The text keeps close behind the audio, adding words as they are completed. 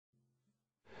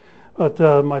But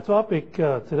my topic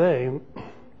today,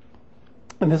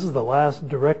 and this is the last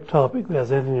direct topic that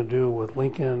has anything to do with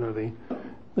Lincoln or the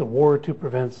war to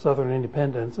prevent Southern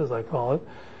independence, as I call it,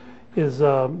 is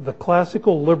the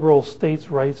classical liberal states'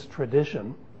 rights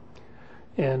tradition.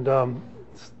 And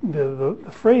the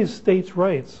phrase states'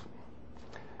 rights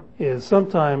is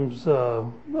sometimes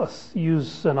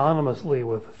used synonymously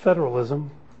with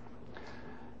federalism,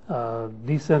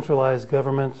 decentralized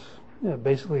government.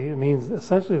 Basically, it means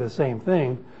essentially the same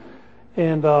thing.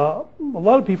 And a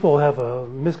lot of people have a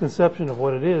misconception of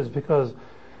what it is because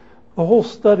the whole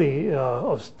study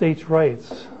of states'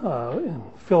 rights,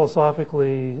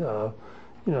 philosophically,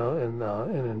 and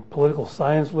in political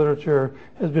science literature,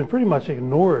 has been pretty much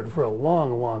ignored for a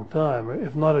long, long time.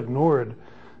 If not ignored,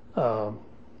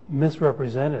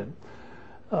 misrepresented.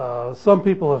 Some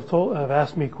people have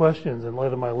asked me questions in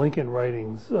light of my Lincoln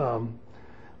writings.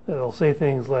 They'll say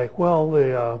things like, well,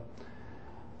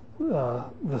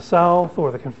 the South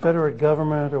or the Confederate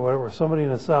government or whatever, somebody in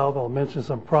the South will mention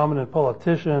some prominent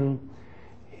politician.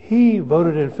 He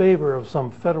voted in favor of some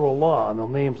federal law, and they'll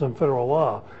name some federal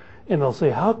law. And they'll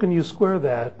say, how can you square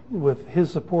that with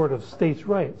his support of states'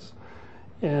 rights?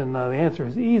 And the answer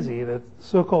is easy, that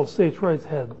so-called states' rights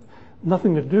had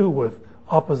nothing to do with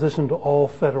opposition to all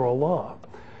federal law.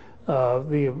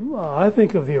 I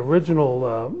think of the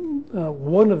original,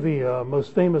 one of the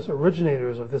most famous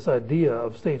originators of this idea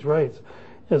of states' rights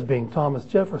as being Thomas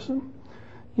Jefferson.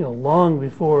 Long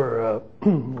before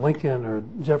Lincoln or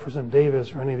Jefferson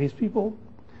Davis or any of these people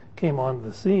came onto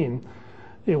the scene,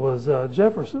 it was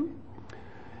Jefferson.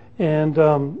 And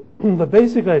the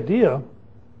basic idea,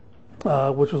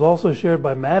 which was also shared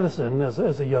by Madison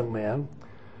as a young man,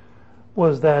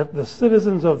 was that the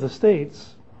citizens of the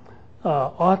states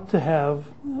ought to have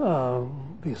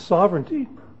the sovereignty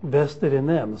vested in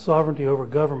them, the sovereignty over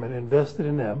government invested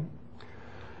in them,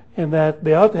 and that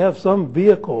they ought to have some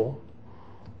vehicle,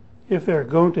 if they're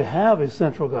going to have a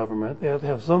central government, they have to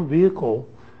have some vehicle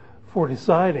for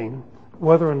deciding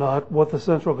whether or not what the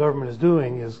central government is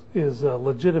doing is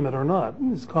legitimate or not,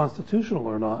 is constitutional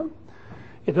or not.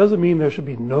 It doesn't mean there should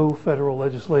be no federal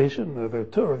legislation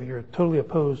or you're totally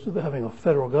opposed to having a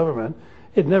federal government.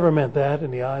 It never meant that in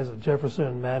the eyes of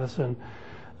Jefferson, Madison,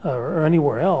 or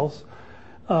anywhere else.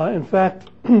 In fact,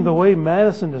 the way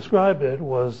Madison described it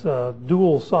was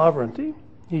dual sovereignty.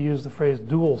 He used the phrase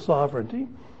dual sovereignty.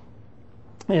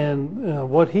 And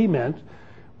what he meant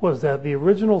was that the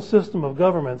original system of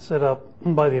government set up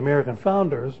by the American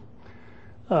founders,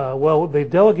 they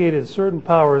delegated certain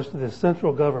powers to the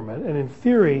central government, and in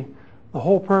theory, the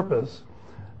whole purpose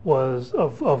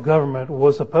of government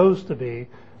was supposed to be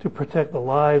to protect the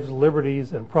lives,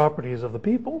 liberties, and properties of the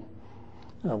people.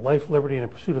 Life, liberty, and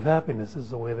the pursuit of happiness is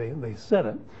the way they said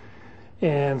it.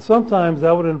 And sometimes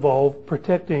that would involve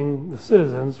protecting the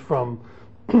citizens from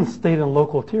state and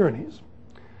local tyrannies.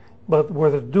 But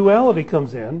where the duality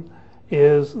comes in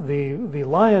is the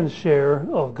lion's share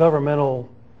of governmental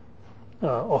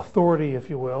authority, if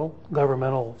you will,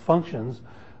 governmental functions,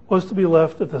 was to be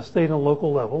left at the state and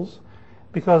local levels,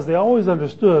 because they always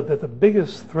understood that the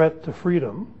biggest threat to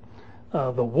freedom,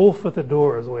 the wolf at the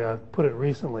door is the way I put it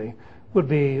recently, would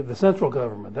be the central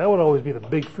government. That would always be the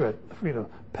big threat to freedom.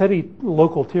 Petty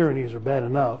local tyrannies are bad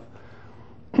enough,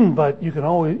 but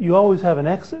you always have an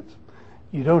exit.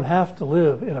 You don't have to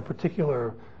live in a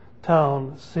particular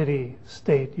town, city,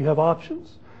 state. You have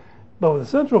options. But with the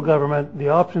central government, the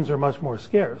options are much more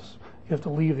scarce. You have to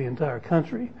leave the entire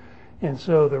country. And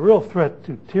so the real threat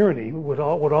to tyranny would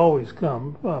always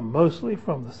come mostly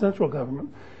from the central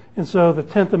government. And so the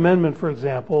 10th Amendment, for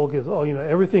example, gives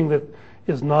everything that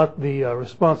is not the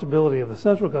responsibility of the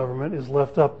central government is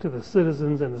left up to the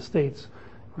citizens and the states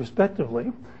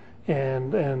respectively.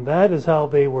 And that is how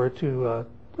they were to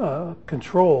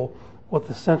control what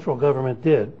the central government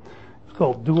did. It's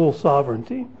called dual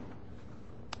sovereignty.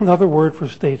 Another word for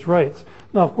states' rights.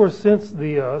 Now, of course, since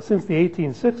the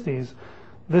 1860s,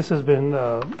 this has been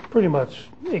pretty much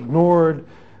ignored,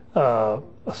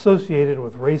 associated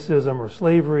with racism or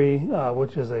slavery,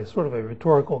 which is a sort of a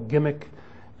rhetorical gimmick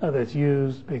that's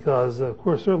used because, of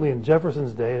course, certainly in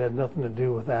Jefferson's day, it had nothing to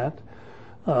do with that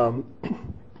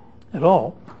at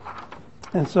all.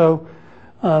 And so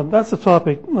that's the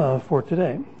topic for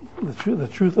today, the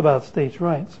truth about states'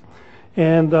 rights.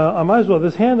 And I might as well,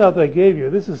 this handout that I gave you,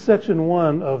 this is section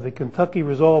 1 of the Kentucky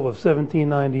Resolve of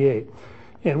 1798.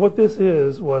 And what this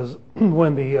was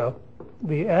when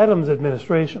the Adams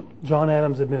administration, John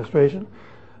Adams administration,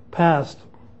 passed,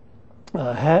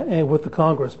 with the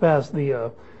Congress, passed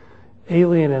the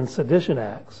Alien and Sedition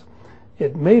Acts.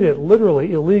 It made it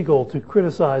literally illegal to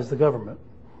criticize the government.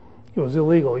 It was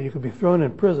illegal. You could be thrown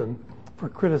in prison for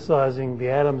criticizing the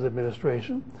Adams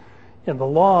administration. And the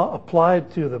law applied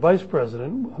to the vice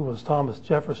president, who was Thomas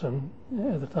Jefferson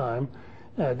at the time.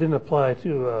 Didn't apply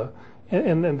to,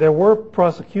 and there were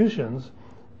prosecutions,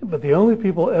 but the only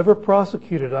people ever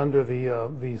prosecuted under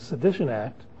the Sedition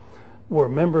Act were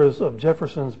members of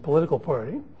Jefferson's political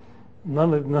party.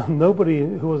 Nobody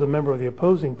who was a member of the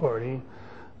opposing party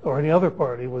or any other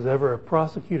party was ever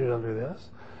prosecuted under this.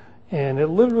 And it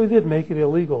literally did make it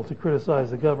illegal to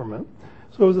criticize the government.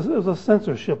 So it was a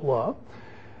censorship law.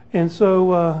 And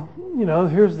so,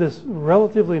 here's this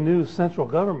relatively new central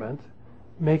government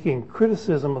making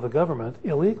criticism of the government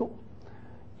illegal.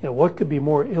 What could be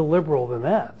more illiberal than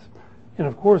that? And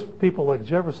of course, people like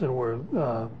Jefferson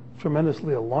were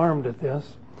tremendously alarmed at this.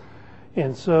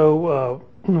 And so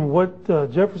what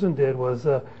Jefferson did was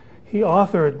he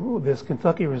authored this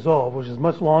Kentucky Resolve, which is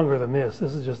much longer than this.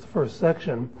 This is just the first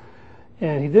section.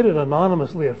 And he did it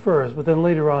anonymously at first, but then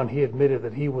later on he admitted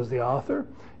that he was the author.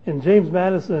 And James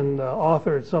Madison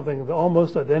authored something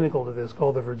almost identical to this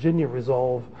called the Virginia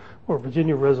Resolve or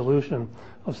Virginia Resolution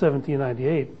of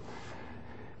 1798.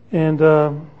 And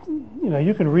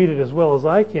you can read it as well as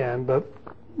I can,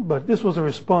 but this was a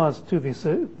response to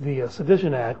the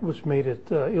Sedition Act, which made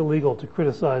it illegal to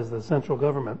criticize the central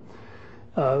government.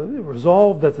 It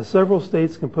resolved that the several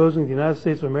states composing the United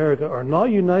States of America are not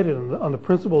united on the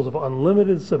principles of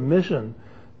unlimited submission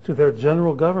to their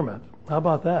general government. How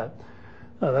about that?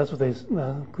 That's what they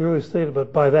clearly stated.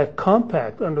 But by that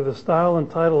compact, under the style and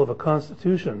title of a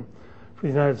constitution for the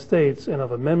United States and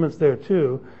of amendments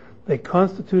thereto, they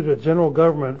constituted a general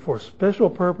government for special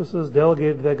purposes,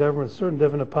 delegated to that government certain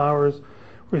definite powers,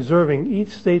 reserving each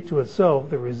state to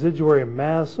itself the residuary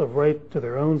mass of right to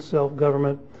their own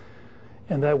self-government,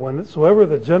 and that whensoever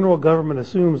the general government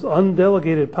assumes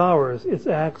undelegated powers, its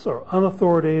acts are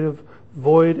unauthoritative,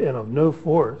 void, and of no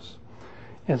force.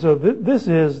 And so this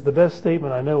is the best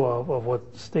statement I know of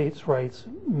what states' rights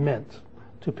meant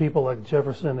to people like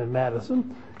Jefferson and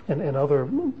Madison and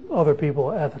other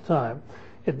people at the time.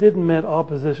 It didn't mean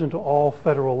opposition to all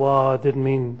federal law. It didn't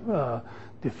mean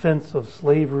defense of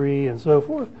slavery and so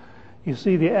forth. You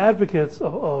see, the advocates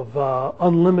of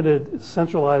unlimited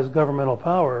centralized governmental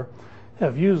power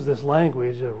have used this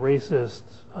language of racist,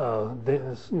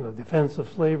 defense of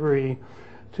slavery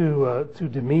to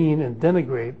demean and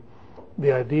denigrate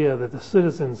the idea that the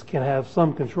citizens can have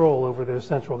some control over their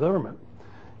central government.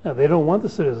 Now, they don't want the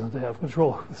citizens to have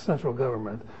control over the central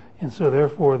government, and so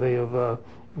therefore they have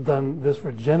done this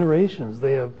for generations.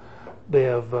 They have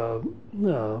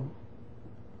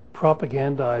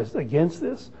propagandized against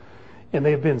this, and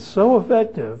they've been so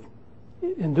effective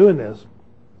in doing this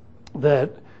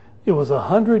that it was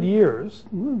 100 years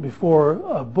before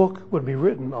a book would be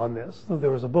written on this. So there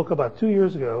was a book about 2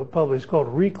 years ago published called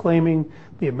Reclaiming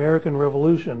the American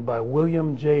Revolution by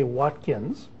William J.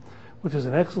 Watkins, which is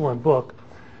an excellent book.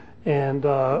 And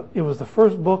it was the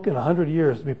first book in 100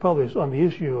 years to be published on the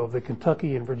issue of the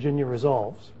Kentucky and Virginia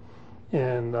Resolves.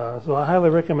 And so I highly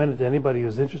recommend it to anybody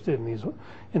who's interested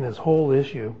in this whole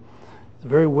issue. It's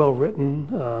very well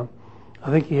written. I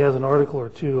think he has an article or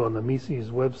two on the Mises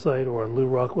website or on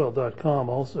LouRockwell.com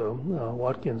also,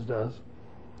 Watkins does.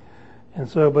 And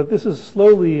so, but this is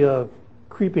slowly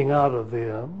creeping out of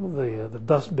the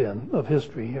dustbin of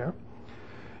history here.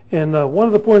 And one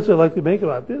of the points I'd like to make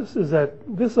about this is that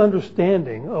this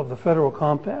understanding of the Federal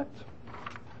Compact,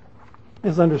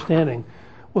 this understanding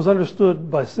was understood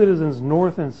by citizens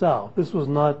north and south. This was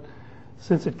not,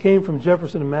 since it came from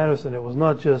Jefferson and Madison, it was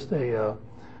not just a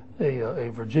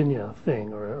Virginia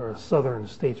thing or a Southern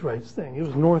states' rights thing. It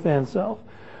was North and South.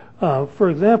 For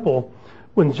example,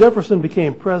 when Jefferson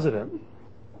became president,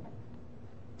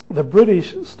 the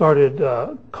British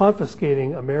started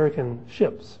confiscating American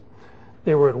ships.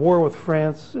 They were at war with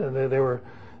France, and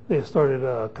they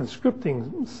started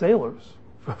conscripting sailors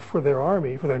for their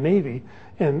army, for their navy,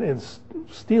 and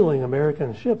stealing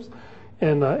American ships.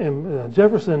 And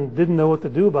Jefferson didn't know what to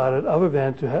do about it other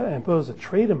than to impose a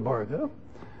trade embargo,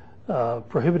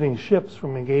 prohibiting ships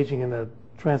from engaging in the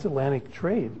transatlantic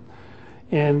trade.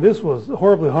 And this was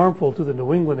horribly harmful to the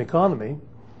New England economy,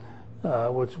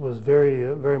 which was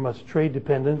very, very much trade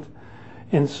dependent.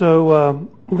 And so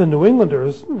the New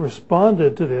Englanders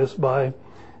responded to this by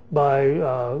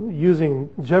using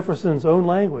Jefferson's own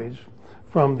language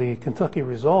from the Kentucky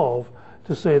Resolve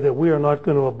to say that we are not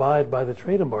going to abide by the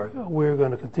trade embargo. We're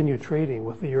going to continue trading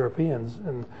with the Europeans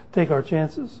and take our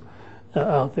chances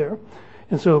out there.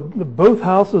 And so both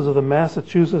houses of the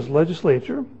Massachusetts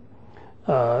legislature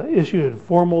issued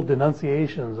formal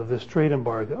denunciations of this trade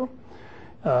embargo.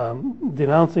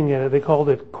 denouncing it. They called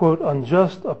it, quote,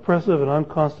 unjust, oppressive, and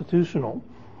unconstitutional.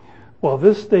 While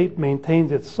this state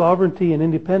maintains its sovereignty and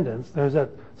independence, there's that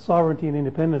sovereignty and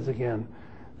independence again.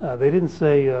 They didn't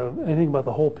say anything about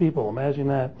the whole people. Imagine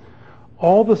that.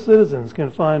 All the citizens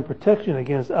can find protection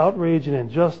against outrage and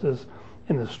injustice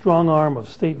in the strong arm of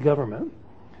state government.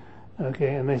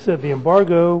 Okay, and they said the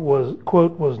embargo was,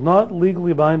 quote, was not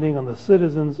legally binding on the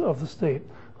citizens of the state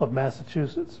of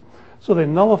Massachusetts. So they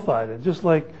nullified it, just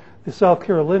like the South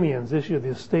Carolinians issued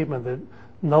this statement that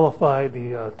nullified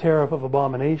the tariff of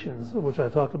abominations, which I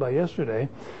talked about yesterday.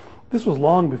 This was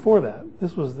long before that.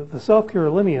 This was the South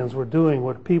Carolinians were doing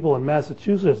what people in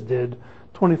Massachusetts did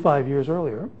 25 years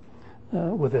earlier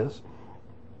with this.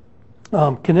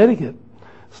 Connecticut,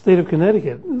 state of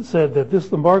Connecticut, said that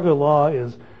this embargo law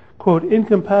is, quote,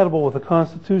 incompatible with the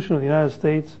Constitution of the United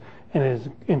States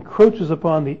and encroaches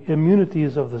upon the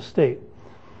immunities of the state.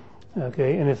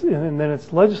 Okay, and then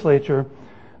its legislature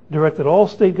directed all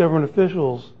state government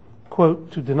officials,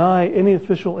 quote, to deny any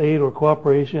official aid or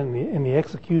cooperation in the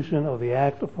execution of the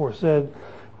act aforesaid.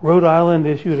 Rhode Island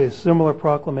issued a similar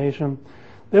proclamation.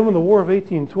 Then when the War of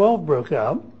 1812 broke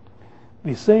out,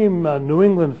 the same New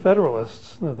England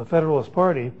Federalists, the Federalist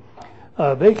Party,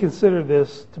 they considered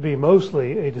this to be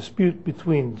mostly a dispute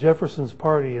between Jefferson's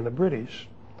party and the British.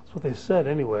 That's what they said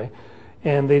anyway.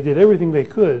 And they did everything they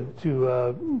could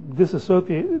to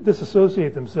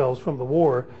disassociate themselves from the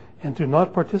war and to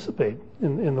not participate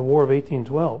in the War of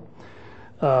 1812.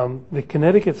 The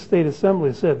Connecticut State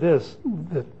Assembly said this,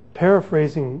 that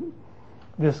paraphrasing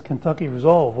this Kentucky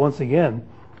resolve once again,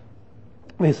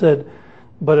 they said,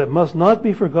 but it must not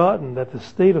be forgotten that the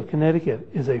state of Connecticut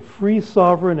is a free,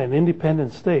 sovereign, and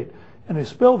independent state. And they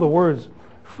spell the words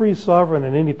free, sovereign,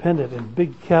 and independent in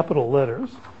big capital letters.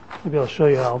 Maybe I'll show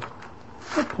you how.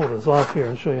 I'll pull this off here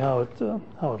and show you how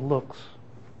it looks.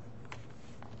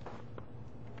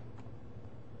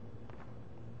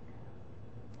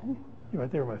 Right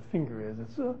there where my finger is.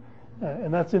 It's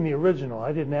and that's in the original.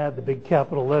 I didn't add the big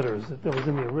capital letters. That was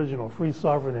in the original, free,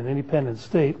 sovereign, and independent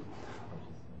state.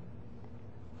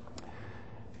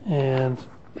 And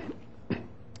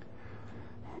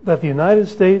that the United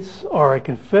States are a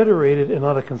confederated and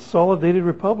not a consolidated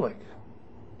republic.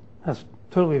 That's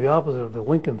totally the opposite of the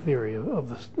Lincoln theory of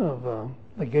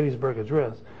the Gettysburg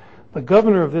Address. The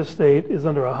governor of this state is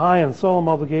under a high and solemn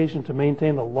obligation to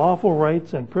maintain the lawful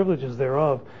rights and privileges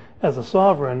thereof as a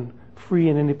sovereign, free,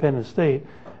 and independent state,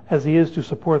 as he is to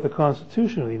support the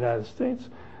Constitution of the United States.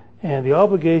 And the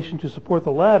obligation to support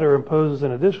the latter imposes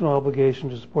an additional obligation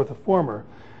to support the former.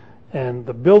 And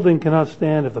the building cannot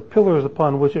stand if the pillars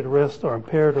upon which it rests are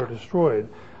impaired or destroyed.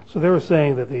 So they were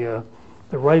saying that the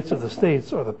rights of the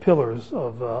states are the pillars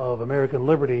of American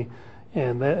liberty,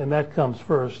 and that comes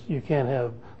first. You can't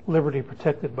have liberty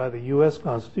protected by the U.S.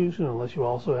 Constitution unless you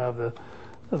also have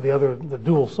the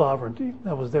dual sovereignty.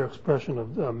 That was their expression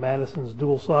of Madison's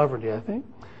dual sovereignty, I think.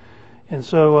 And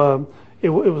so it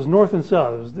was North and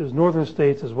South. It was northern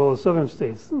states as well as southern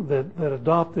states that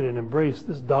adopted and embraced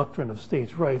this doctrine of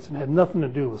states' rights and had nothing to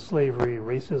do with slavery,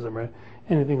 racism, or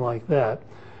anything like that.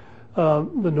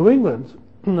 The New England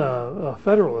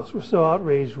Federalists were so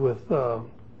outraged with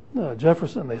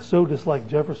Jefferson, they so disliked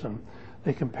Jefferson,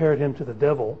 they compared him to the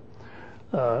devil.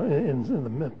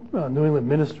 In the New England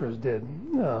ministers did,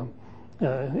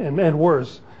 and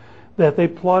worse, that they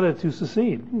plotted to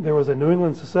secede. There was a New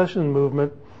England secession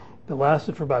movement that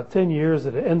lasted for about 10 years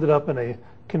that ended up in a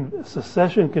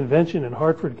secession convention in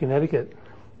Hartford, Connecticut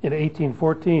in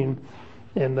 1814,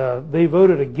 and they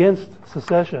voted against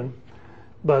secession,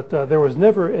 but there was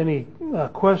never any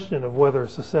question of whether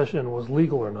secession was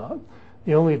legal or not.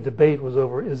 The only debate was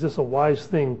over, is this a wise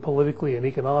thing politically and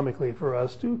economically for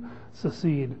us to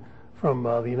secede from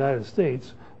the United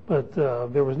States? But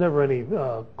there was never any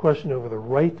question over the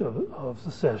right of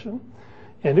secession.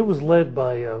 And it was led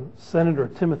by Senator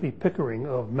Timothy Pickering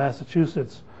of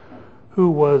Massachusetts, who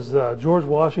was George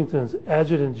Washington's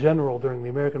adjutant general during the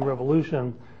American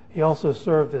Revolution. He also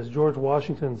served as George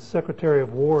Washington's Secretary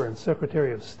of War and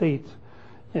Secretary of State,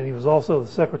 and he was also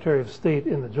the Secretary of State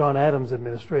in the John Adams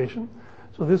administration.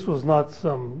 So this was not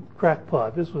some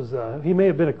crackpot. This was he may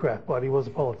have been a crackpot. He was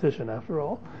a politician after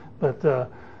all, but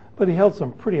he held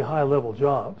some pretty high-level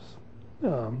jobs,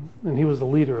 and he was the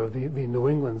leader of the New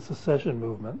England secession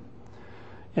movement.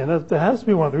 And that has to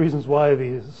be one of the reasons why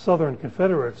the Southern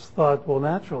Confederates thought, well,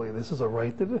 naturally, this is a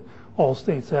right that all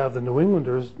states have. The New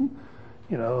Englanders,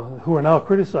 who are now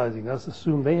criticizing us,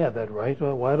 assume they have that right.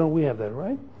 Well, why don't we have that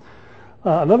right?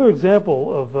 Another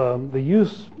example of the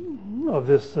use of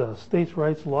this states'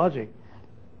 rights logic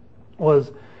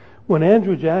was when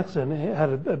Andrew Jackson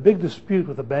had a big dispute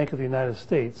with the Bank of the United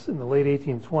States in the late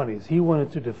 1820s, he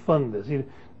wanted to defund this. He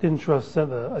didn't trust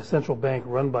a central bank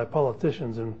run by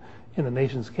politicians in the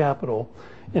nation's capital,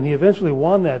 and he eventually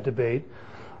won that debate.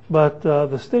 But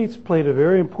the states played a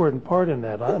very important part in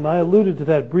that, and I alluded to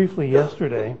that briefly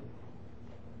yesterday.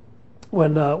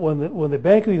 When the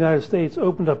Bank of the United States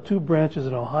opened up 2 branches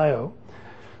in Ohio,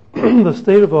 the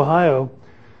state of Ohio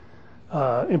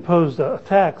imposed a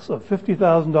tax of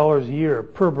 $50,000 a year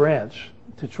per branch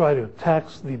to try to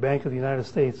tax the Bank of the United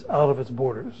States out of its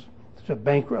borders, to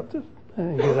bankrupt it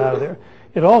and get out of there.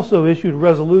 It also issued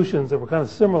resolutions that were kind of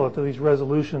similar to these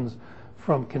resolutions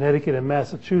from Connecticut and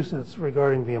Massachusetts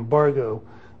regarding the embargo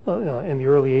in the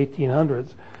early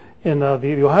 1800s. And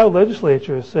the Ohio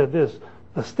legislature said this: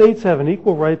 the states have an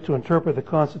equal right to interpret the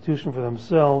Constitution for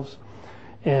themselves,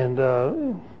 and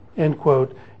end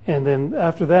quote. And then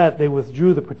after that, they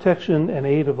withdrew the protection and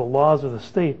aid of the laws of the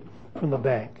state from the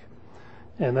bank.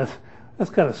 And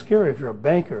that's kind of scary if you're a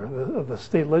banker. The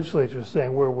state legislature is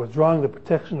saying we're withdrawing the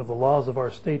protection of the laws of our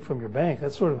state from your bank.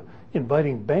 That's sort of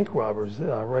inviting bank robbers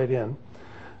right in.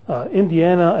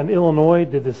 Indiana and Illinois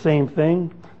did the same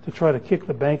thing to try to kick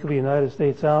the Bank of the United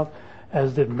States out,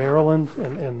 as did Maryland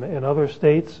and other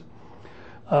states.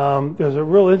 There's a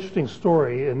real interesting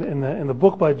story in the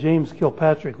book by James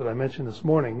Kilpatrick that I mentioned this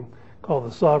morning called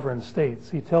The Sovereign States.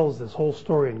 He tells this whole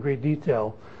story in great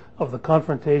detail of the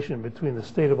confrontation between the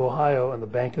state of Ohio and the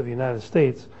Bank of the United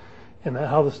States, and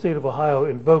how the state of Ohio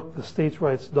invoked the states'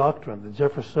 rights doctrine, the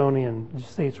Jeffersonian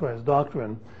states' rights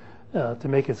doctrine, to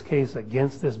make its case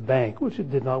against this bank, which it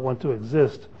did not want to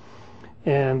exist.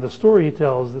 And the story he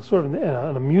tells is sort of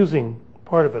an amusing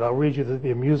part of it. I'll read you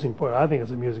the amusing part. I think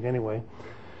it's amusing anyway.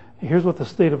 Here's what the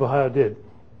state of Ohio did.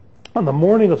 On the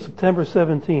morning of September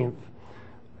 17th,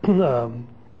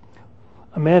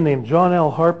 a man named John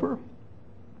L. Harper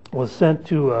was sent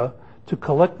to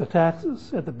collect the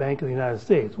taxes at the Bank of the United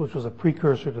States, which was a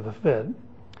precursor to the Fed.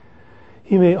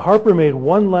 Harper made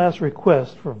one last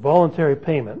request for voluntary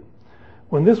payment.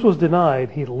 When this was denied,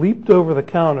 he leaped over the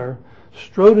counter,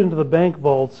 strode into the bank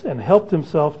vaults, and helped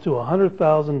himself to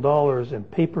 $100,000 in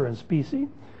paper and specie.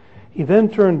 He then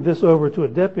turned this over to a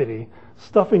deputy,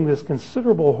 stuffing this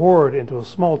considerable hoard into a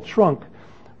small trunk,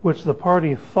 which the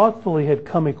party thoughtfully had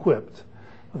come equipped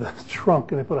with a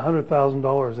trunk, and they put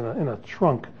 $100,000 in a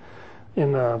trunk.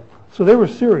 And so they were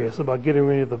serious about getting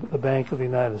rid of the Bank of the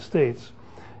United States,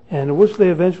 and which they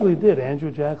eventually did.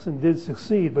 Andrew Jackson did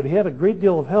succeed, but he had a great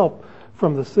deal of help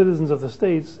from the citizens of the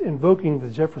states invoking the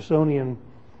Jeffersonian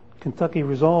Kentucky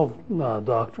Resolve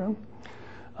doctrine.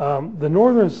 Some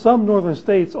northern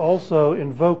states also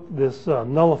invoked this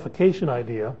nullification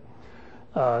idea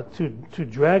to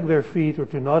drag their feet or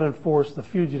to not enforce the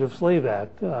Fugitive Slave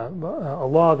Act, a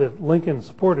law that Lincoln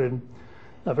supported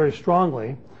very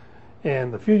strongly.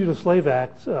 And the Fugitive Slave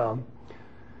Act,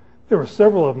 there were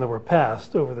several of them that were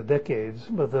passed over the decades,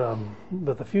 but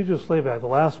the Fugitive Slave Act, the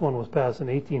last one was passed in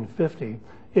 1850.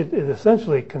 It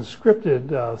essentially conscripted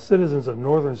citizens of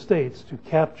northern states to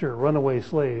capture runaway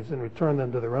slaves and return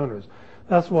them to their owners.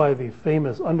 That's why the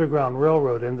famous Underground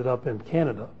Railroad ended up in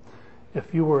Canada.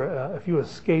 If you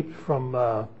escaped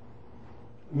from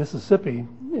Mississippi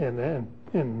and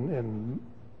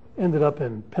ended up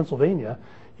in Pennsylvania,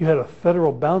 you had a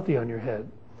federal bounty on your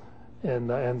head.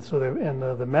 And so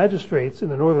the magistrates in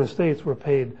the northern states were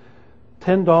paid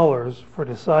 $10 for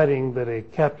deciding that a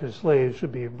captured slave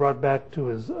should be brought back to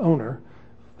his owner.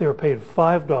 They were paid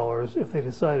 $5 if they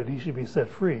decided he should be set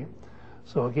free.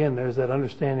 So again, there's that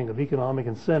understanding of economic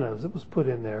incentives that was put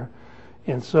in there.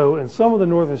 And some of the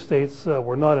northern states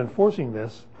were not enforcing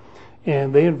this,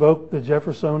 and they invoked the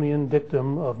Jeffersonian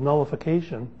dictum of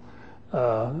nullification,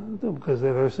 because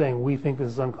they're saying we think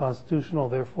this is unconstitutional,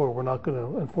 therefore we're not going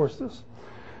to enforce this.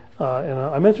 And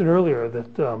I mentioned earlier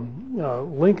that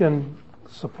Lincoln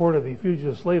supported the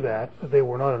Fugitive Slave Act that they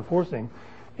were not enforcing,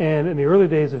 and in the early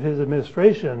days of his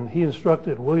administration, he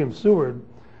instructed William Seward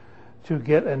to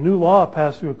get a new law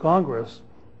passed through Congress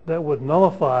that would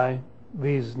nullify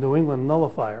these New England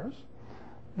nullifiers,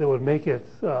 that would make it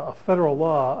a federal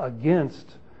law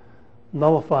against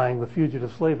nullifying the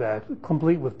Fugitive Slave Act,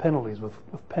 complete with penalties, with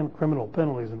criminal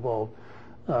penalties involved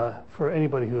for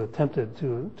anybody who attempted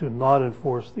to not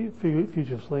enforce the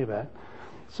Fugitive Slave Act.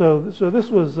 So this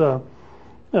was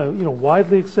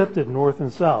widely accepted north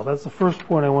and south. That's the first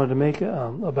point I wanted to make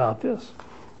about this.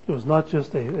 It was not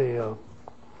just a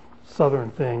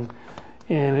southern thing,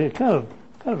 and it kind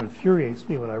of infuriates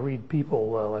me when I read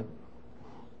people like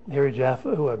Harry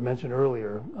Jaffa, who I've mentioned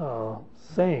earlier,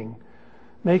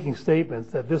 making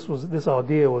statements that this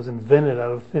idea was invented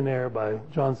out of thin air by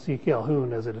John C.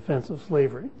 Calhoun as a defense of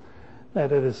slavery.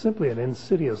 that it is simply an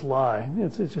insidious lie.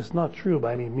 It's just not true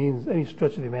by any means, any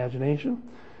stretch of the imagination.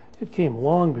 It came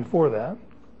long before that.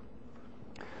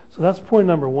 So that's point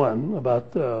number one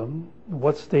about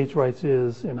what states' rights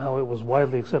is and how it was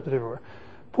widely accepted everywhere.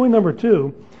 Point number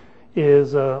two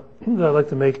is that I'd like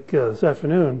to make this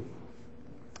afternoon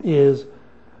is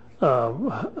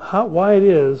why it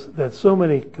is that so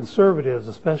many conservatives,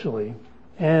 especially,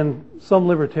 and some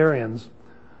libertarians,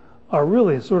 are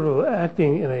really sort of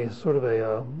acting in a sort of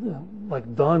a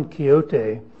like Don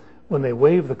Quixote when they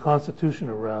wave the Constitution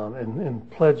around and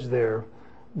pledge their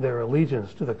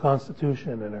allegiance to the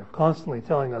Constitution, and are constantly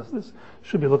telling us this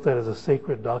should be looked at as a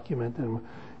sacred document, and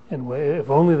if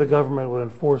only the government would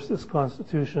enforce this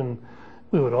Constitution,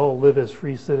 we would all live as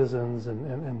free citizens,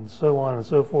 and so on and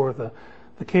so forth.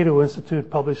 The Cato Institute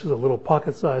publishes a little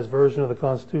pocket-sized version of the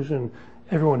Constitution.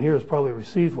 Everyone here has probably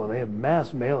received one. They have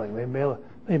mass mailing. They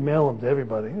mail them to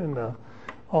everybody and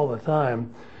all the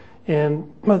time.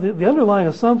 And the underlying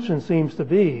assumption seems to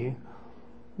be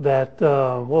that,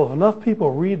 well, if enough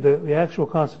people read the actual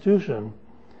Constitution,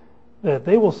 that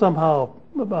they will somehow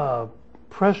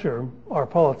pressure our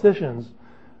politicians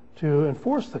to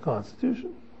enforce the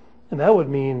Constitution. And that would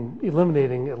mean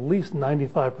eliminating at least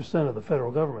 95% of the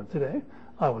federal government today,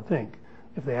 I would think,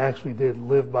 if they actually did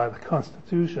live by the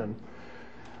Constitution.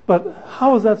 But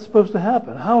how is that supposed to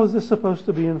happen? How is this supposed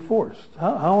to be enforced?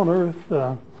 How on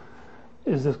earth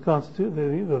is this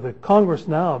Constitution? The Congress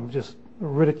now just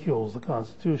ridicules the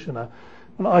Constitution.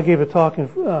 I gave a talk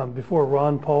before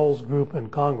Ron Paul's group in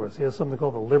Congress. He has something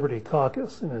called the Liberty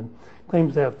Caucus, and it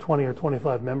claims to have 20 or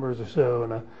 25 members or so,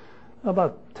 and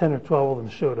about 10 or 12 of them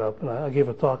showed up. And I gave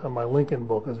a talk on my Lincoln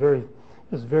book. It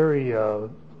was very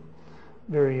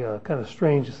kind of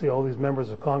strange to see all these members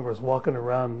of Congress walking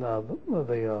around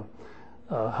the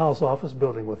House office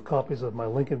building with copies of my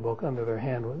Lincoln book under their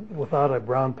hand without a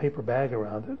brown paper bag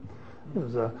around it. It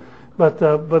was,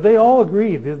 but they all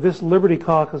agreed. This Liberty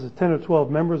Caucus of 10 or 12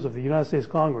 members of the United States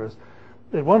Congress,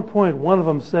 at one point one of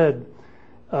them said,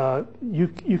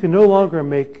 you can no longer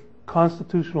make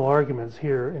constitutional arguments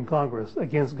here in Congress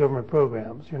against government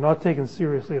programs. You're not taken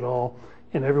seriously at all,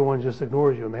 and everyone just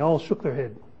ignores you. And they all shook their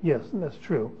head. Yes, that's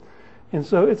true. And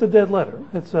so it's a dead letter.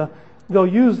 They'll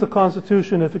use the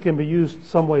Constitution if it can be used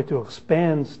some way to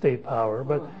expand state power,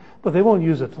 but they won't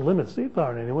use it to limit state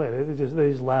power in any way. They just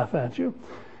laugh at you.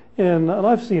 And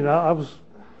I've seen, I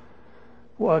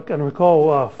can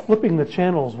recall flipping the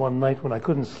channels one night when I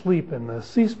couldn't sleep, and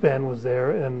C-SPAN was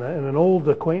there, and an old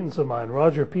acquaintance of mine,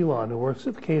 Roger Pilon, who works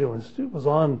at the Cato Institute, was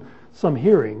on some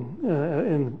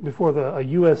hearing before a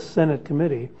U.S. Senate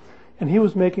committee, and he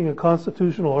was making a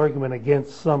constitutional argument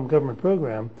against some government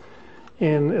program.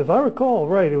 And if I recall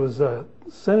right, it was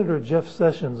Senator Jeff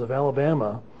Sessions of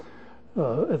Alabama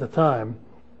at the time,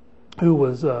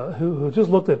 who just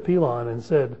looked at Pilon and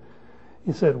said,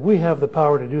 we have the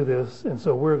power to do this, and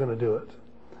so we're going to do it.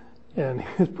 And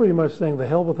he's pretty much saying, the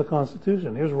hell with the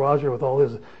Constitution. Here's Roger with all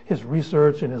his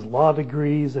research and his law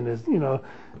degrees and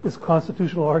his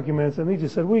constitutional arguments, and he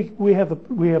just said, we have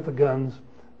the guns,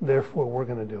 therefore we're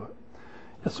going to do it.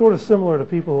 It's sort of similar to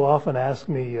people who often ask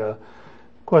me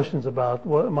questions about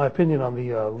my opinion on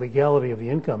the legality of the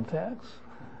income tax.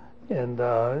 And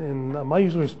my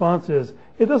usual response is,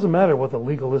 it doesn't matter what the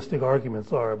legalistic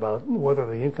arguments are about whether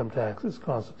the income tax is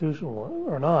constitutional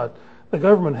or not. The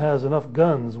government has enough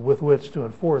guns with which to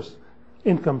enforce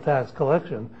income tax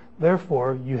collection.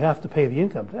 Therefore, you have to pay the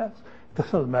income tax. It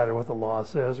doesn't matter what the law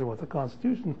says or what the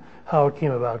Constitution, how it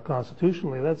came about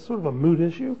constitutionally. That's sort of a moot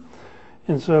issue.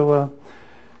 And so,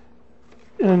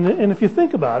 and if you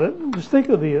think about it, just think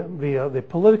of the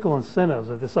political incentives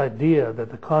of this idea that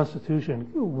the Constitution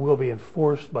will be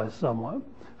enforced by someone.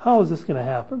 How is this going to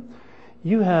happen?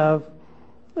 You have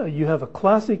a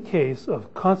classic case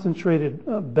of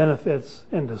concentrated benefits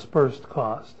and dispersed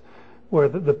cost, where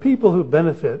the people who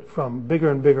benefit from bigger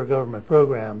and bigger government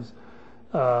programs,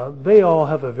 they all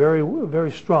have a very,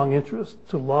 very strong interest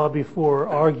to lobby for,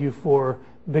 argue for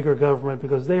bigger government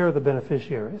because they are the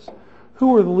beneficiaries.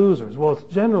 Who are the losers? Well, it's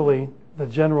generally the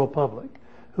general public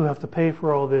who have to pay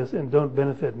for all this and don't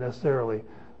benefit necessarily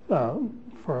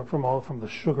from the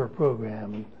sugar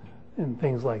program and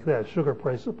things like that, sugar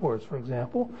price supports, for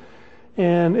example.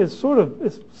 And it's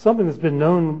something that's been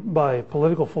known by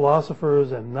political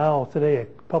philosophers and now today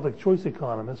public choice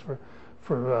economists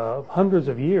for hundreds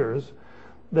of years,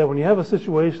 that when you have a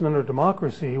situation under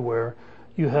democracy where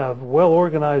you have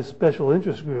well-organized special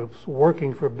interest groups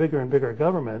working for bigger and bigger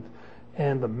government,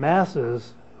 and the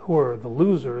masses who are the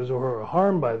losers or who are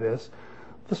harmed by this,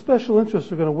 the special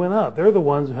interests are going to win out. They're the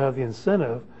ones who have the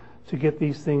incentive to get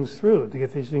these things through, to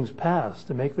get these things passed,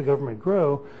 to make the government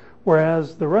grow,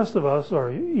 whereas the rest of us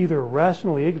are either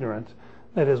rationally ignorant,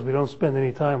 that is, we don't spend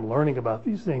any time learning about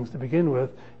these things to begin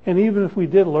with, and even if we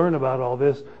did learn about all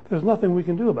this, there's nothing we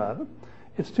can do about it.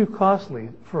 It's too costly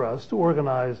for us to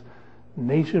organize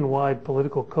nationwide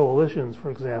political coalitions,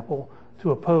 for example,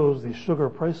 to oppose the sugar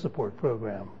price support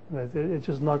program. It's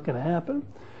just not going to happen.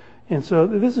 And so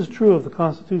this is true of the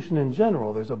Constitution in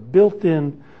general. There's a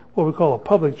built-in, what we call a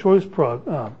public choice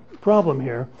problem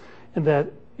here, in that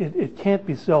it can't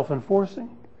be self-enforcing.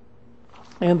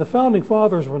 And the Founding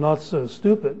Fathers were not so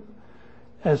stupid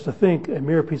as to think a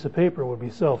mere piece of paper would be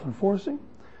self-enforcing.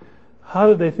 How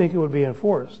did they think it would be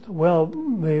enforced? Well,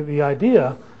 the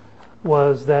idea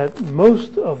was that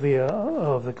most of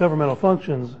the governmental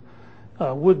functions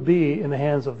would be in the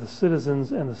hands of the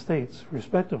citizens and the states,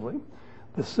 respectively.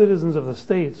 The citizens of the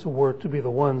states were to be the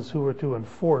ones who were to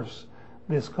enforce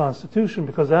this Constitution,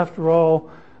 because after all,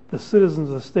 the citizens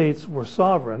of the states were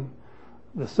sovereign.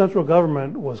 The central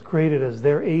government was created as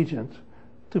their agent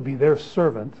to be their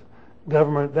servant.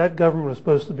 That government was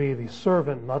supposed to be the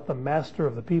servant, not the master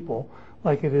of the people,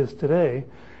 like it is today.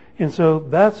 And so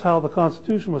that's how the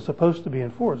Constitution was supposed to be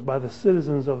enforced, by the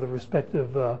citizens of the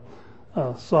respective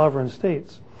sovereign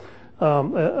states.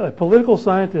 A political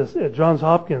scientist at Johns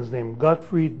Hopkins named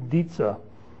Gottfried Dietze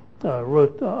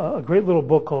wrote a great little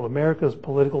book called America's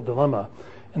Political Dilemma,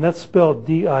 and that's spelled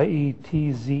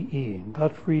D-I-E-T-Z-E,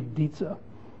 Gottfried Dietze.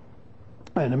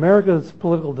 In America's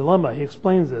Political Dilemma, he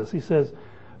explains this. He says,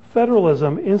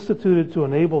 federalism instituted to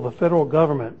enable the federal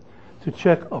government to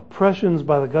check oppressions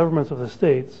by the governments of the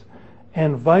states,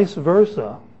 and vice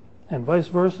versa,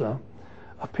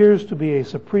 appears to be a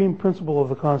supreme principle of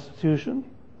the Constitution.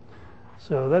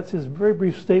 So that's his very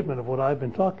brief statement of what I've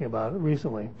been talking about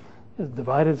recently, is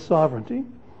divided sovereignty.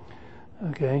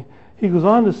 Okay. He goes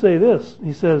on to say this.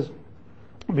 He says,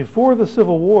 before the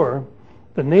Civil War,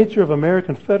 the nature of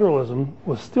American federalism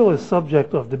was still a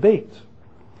subject of debate.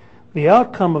 The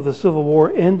outcome of the Civil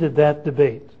War ended that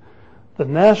debate. The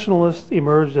nationalists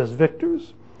emerged as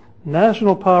victors.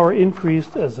 National power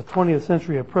increased as the 20th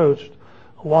century approached,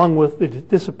 along with the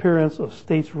disappearance of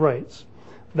states' rights.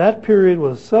 That period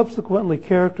was subsequently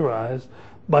characterized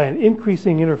by an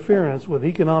increasing interference with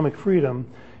economic freedom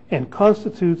and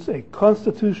constitutes a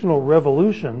constitutional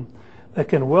revolution that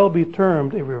can well be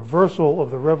termed a reversal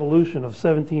of the revolution of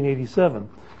 1787,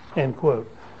 end quote.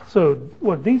 So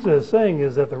what Dietze is saying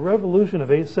is that the revolution of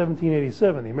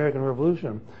 1787, the American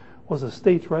Revolution, was a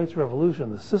states' rights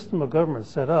revolution. The system of government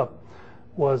set up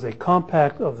was a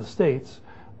compact of the states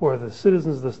where the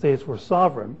citizens of the states were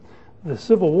sovereign. The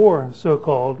Civil War,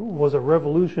 so-called, was a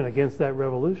revolution against that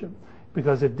revolution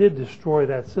because it did destroy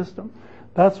that system.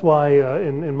 That's why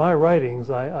in my writings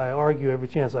I argue every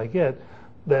chance I get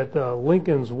that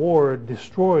Lincoln's war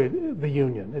destroyed the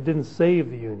Union. It didn't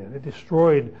save the Union. It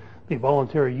destroyed the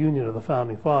voluntary union of the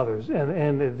Founding Fathers,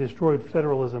 and it destroyed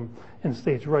federalism and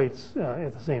states' rights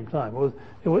at the same time.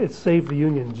 It saved the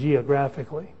Union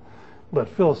geographically, but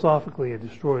philosophically it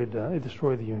destroyed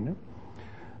the Union.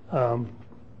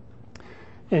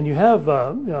 And you have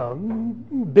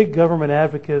big government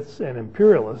advocates and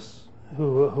imperialists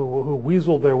who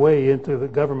weaseled their way into the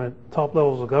government, top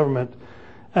levels of government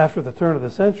after the turn of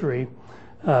the century,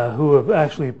 who have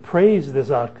actually praised this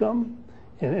outcome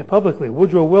and publicly.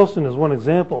 Woodrow Wilson is one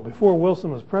example. Before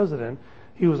Wilson was president,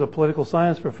 he was a political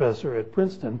science professor at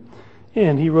Princeton,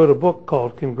 and he wrote a book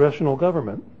called Congressional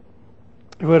Government.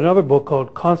 He wrote another book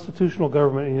called Constitutional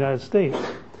Government in the United States.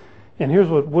 And here's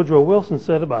what Woodrow Wilson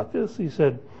said about this. He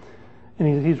said,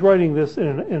 and he's writing this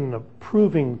in an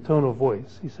approving tone of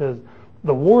voice. He says,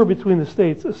 the war between the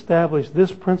states established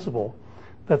this principle,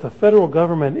 that the federal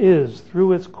government is,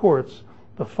 through its courts,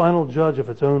 the final judge of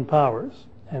its own powers,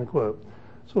 end quote.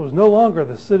 So it was no longer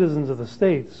the citizens of the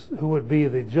states who would be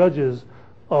the judges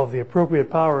of the appropriate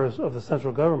powers of the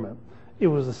central government. It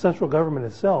was the central government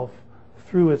itself,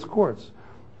 through its courts,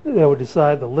 that would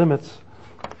decide the limits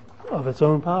of its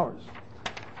own powers.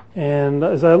 And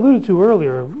as I alluded to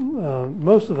earlier,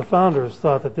 most of the founders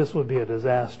thought that this would be a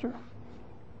disaster,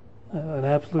 an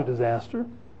absolute disaster.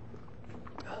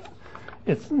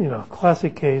 It's a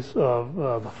classic case of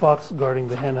the fox guarding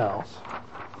the hen house.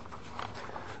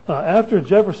 After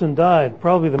Jefferson died,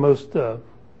 probably the most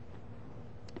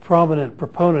prominent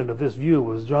proponent of this view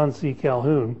was John C.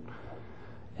 Calhoun.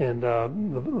 And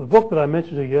the book that I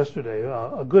mentioned to you yesterday,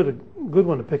 a good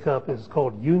one to pick up, is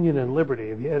called Union and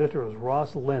Liberty. The editor is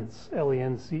Ross Lentz,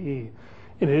 L-E-N-C-E.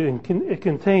 And it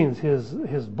contains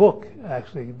his book,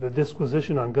 actually, The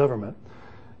Disquisition on Government.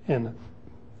 And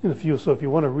if you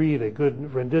want to read a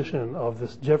good rendition of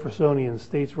this Jeffersonian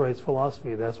states' rights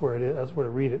philosophy, that's where it is. That's where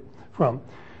to read it from.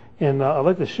 And I'd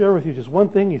like to share with you just one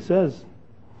thing he says,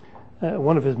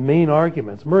 one of his main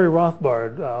arguments. Murray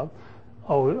Rothbard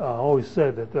always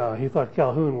said that he thought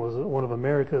Calhoun was one of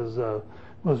America's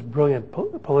most brilliant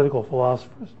political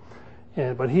philosophers.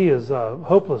 But he is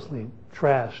hopelessly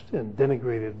trashed and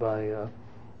denigrated by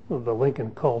the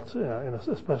Lincoln cult, and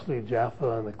especially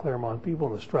Jaffa and the Claremont people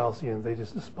and the Straussians. They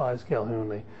just despise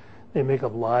Calhoun. They make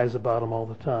up lies about him all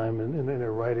the time in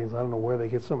their writings. I don't know where they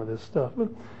get some of this stuff,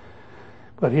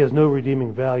 but he has no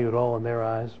redeeming value at all in their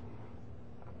eyes.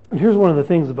 And here's one of the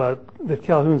things that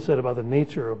Calhoun said about the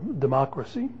nature of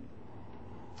democracy.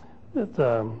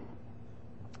 That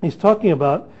he's talking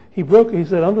about. He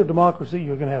said under democracy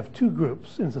you're going to have two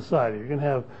groups in society. You're going to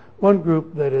have one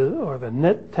group that are the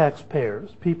net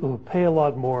taxpayers, people who pay a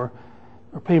lot more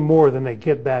or pay more than they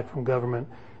get back from government.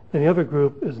 Then the other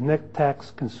group is net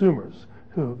tax consumers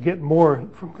who get more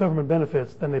from government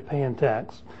benefits than they pay in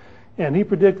tax. And he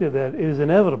predicted that it is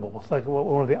inevitable. It's like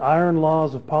one of the iron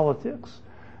laws of politics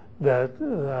that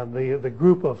the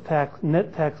group of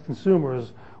net tax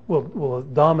consumers will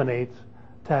dominate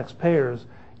taxpayers,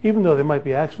 even though they might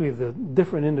be actually the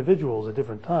different individuals at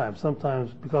different times.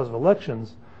 Sometimes because of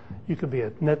elections, you could be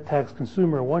a net tax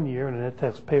consumer one year and a net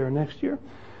taxpayer next year.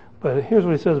 But here's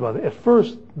what he says about it. At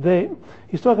first,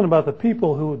 he's talking about the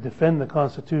people who defend the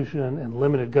Constitution and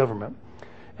limited government.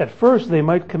 At first, they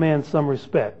might command some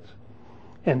respect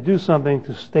and do something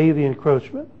to stay the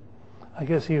encroachment. I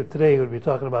guess today he would be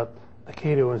talking about the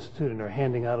Cato Institute and they're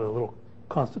handing out little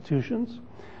constitutions.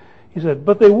 He said,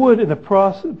 but they would, in the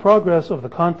progress of the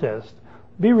contest,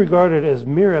 be regarded as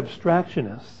mere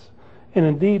abstractionists, and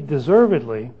indeed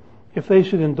deservedly, if they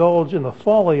should indulge in the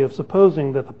folly of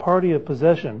supposing that the party of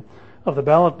possession of the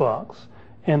ballot box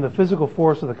and the physical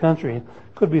force of the country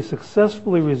could be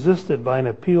successfully resisted by an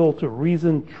appeal to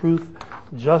reason, truth,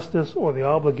 justice, or the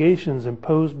obligations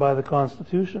imposed by the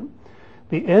Constitution.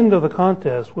 The end of the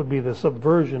contest would be the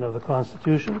subversion of the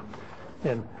Constitution.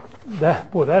 And that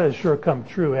has sure come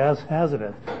true, hasn't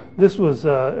it? This was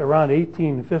around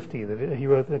 1850 that he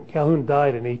wrote that. Calhoun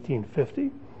died in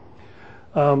 1850.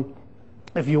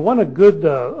 If you want a good,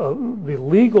 the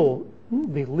legal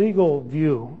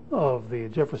view of the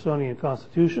Jeffersonian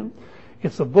Constitution,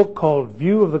 it's a book called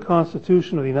View of the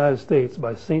Constitution of the United States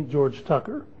by St. George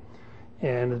Tucker.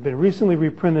 And it's been recently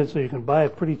reprinted, so you can buy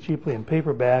it pretty cheaply in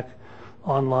paperback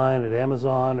online at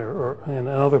Amazon or in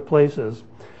other places.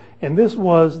 And this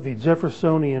was the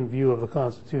Jeffersonian view of the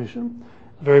Constitution,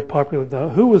 very popular. Now,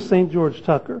 who was St. George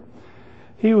Tucker?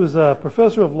 He was a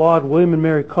professor of law at William and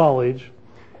Mary College.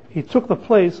 He took the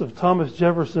place of Thomas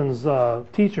Jefferson's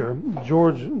teacher,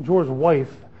 George Wythe,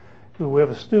 who we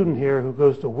have a student here who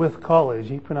goes to Wythe College.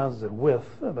 He pronounces it Wythe,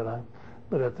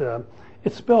 but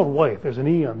it's spelled Wythe. There's an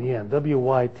E on the end,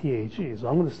 W-Y-T-H-E. So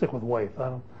I'm going to stick with Wythe.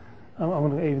 I'm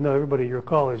going to, even though everybody at your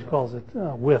college calls it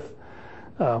Wythe.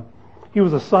 He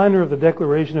was a signer of the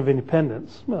Declaration of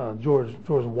Independence. George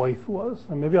Wythe was.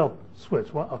 And maybe I'll switch.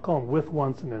 I'll call him Wythe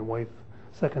once and then Wythe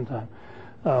second time.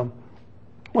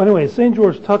 Well, anyway, St.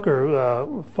 George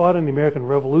Tucker fought in the American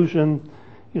Revolution.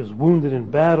 He was wounded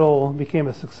in battle, became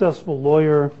a successful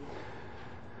lawyer.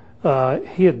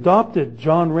 He adopted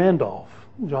John Randolph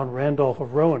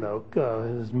of Roanoke.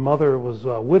 His mother was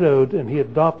widowed, and he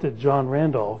adopted John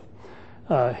Randolph.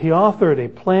 He authored a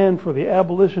plan for the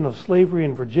abolition of slavery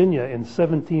in Virginia in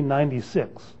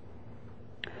 1796,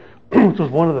 which was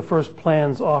one of the first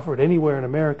plans offered anywhere in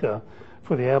America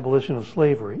for the abolition of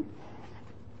slavery.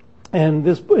 And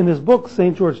in this book,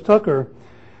 St. George Tucker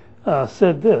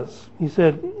said this. He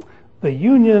said, the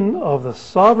union of the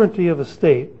sovereignty of a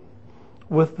state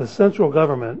with the central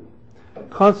government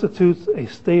constitutes a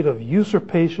state of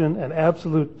usurpation and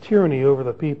absolute tyranny over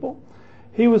the people.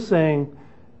 He was saying,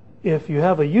 if you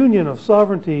have a union of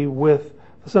sovereignty with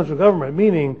the central government,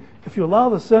 meaning if you allow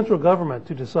the central government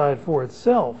to decide for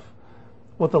itself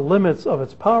what the limits of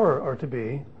its power are to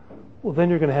be, well, then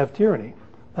you're going to have tyranny.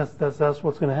 That's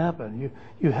what's going to happen.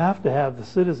 You have to have the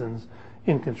citizens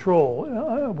in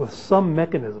control with some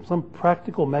mechanism, some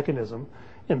practical mechanism,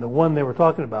 and the one they were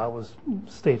talking about was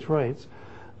states' rights.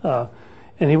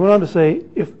 And he went on to say,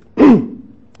 if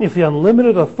the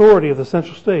unlimited authority of the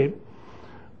central state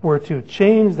were to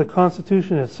change the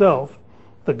Constitution itself,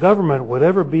 the government,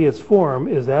 whatever be its form,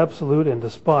 is absolute and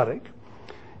despotic.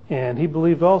 And he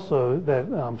believed also that,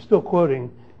 I'm still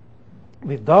quoting,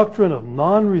 the doctrine of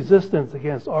non-resistance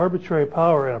against arbitrary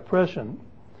power and oppression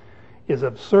is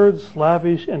absurd,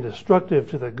 slavish, and destructive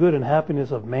to the good and happiness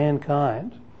of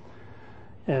mankind.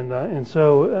 And that's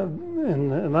all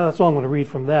I'm going to read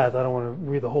from that. I don't want to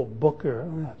read the whole book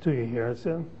to you here.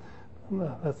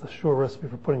 That's a sure recipe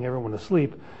for putting everyone to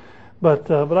sleep.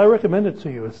 But I recommend it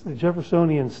to you. It's the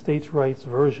Jeffersonian states' rights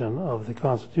version of the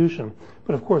Constitution.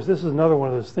 But of course, this is another one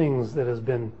of those things that has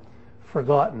been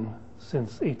forgotten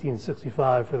since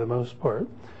 1865 for the most part.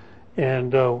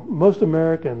 And most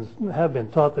Americans have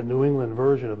been taught the New England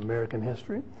version of American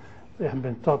history. They haven't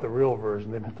been taught the real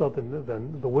version. They've been taught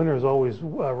the winners always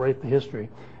write the history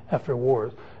after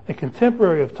wars. A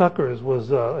contemporary of Tucker's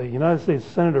was a United States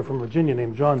Senator from Virginia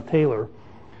named John Taylor,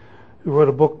 who wrote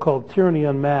a book called Tyranny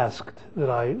Unmasked that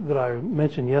I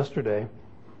mentioned yesterday.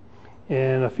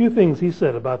 And a few things he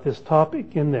said about this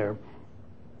topic in there.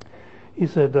 He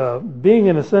said, being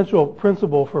an essential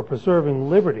principle for preserving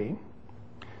liberty,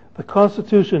 the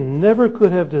Constitution never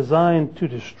could have designed to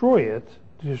destroy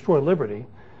liberty,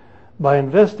 by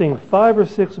investing 5 or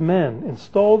 6 men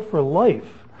installed for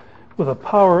life with the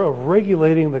power of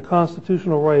regulating the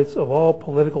constitutional rights of all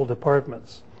political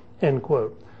departments, end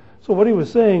quote. So what he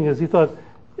was saying is he thought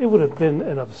it would have been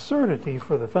an absurdity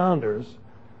for the founders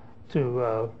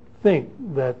to think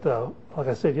that, like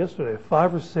I said yesterday,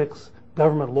 5 or 6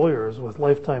 government lawyers with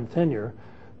lifetime tenure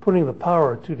putting the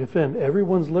power to defend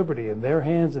everyone's liberty in their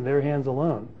hands and their hands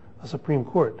alone, the Supreme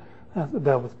Court.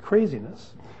 That was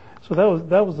craziness. So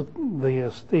that was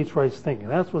the states' rights thinking.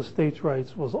 That's what states'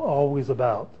 rights was always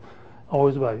about.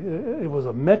 Always about. It was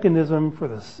a mechanism for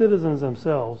the citizens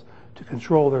themselves to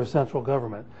control their central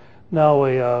government. Now,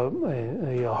 a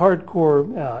hardcore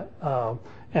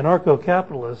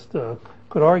anarcho-capitalist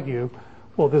could argue,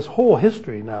 well, this whole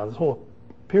history now, this whole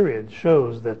period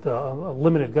shows that a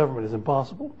limited government is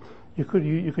impossible. You could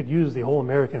use the whole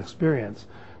American experience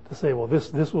to say, well,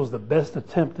 this was the best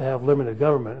attempt to have limited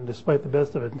government, and despite the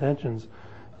best of intentions,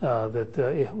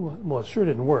 it sure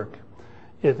didn't work.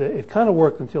 It kind of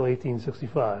worked until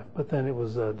 1865, but then it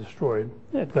was destroyed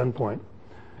at gunpoint.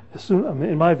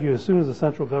 In my view, as soon as the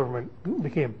central government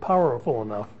became powerful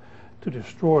enough to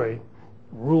destroy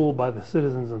rule by the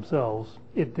citizens themselves,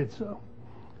 it did so.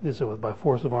 It did so by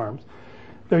force of arms.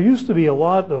 There used to be a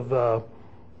lot of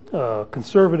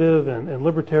conservative and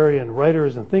libertarian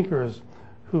writers and thinkers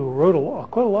who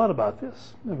wrote quite a lot about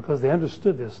this because they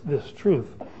understood this truth.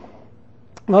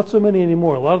 Not so many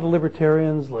anymore. A lot of the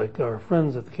libertarians, like our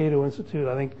friends at the Cato Institute,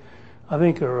 I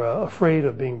think are afraid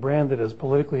of being branded as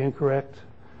politically incorrect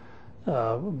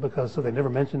because so they never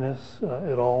mention this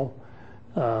at all.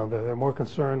 They're more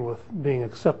concerned with being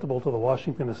acceptable to the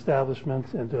Washington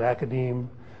establishment and to academe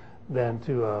than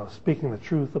to speaking the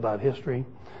truth about history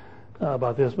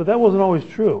about this. But that wasn't always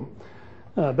true.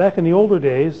 Back in the older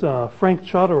days, Frank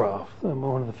Chodorow,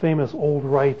 one of the famous old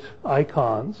right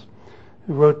icons,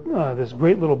 who wrote this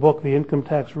great little book, The Income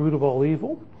Tax Root of All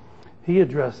Evil, he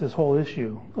addressed this whole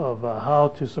issue of how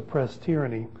to suppress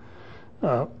tyranny.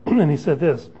 And he said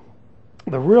this: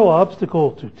 the real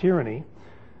obstacle to tyranny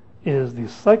is the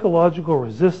psychological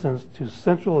resistance to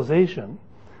centralization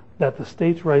that the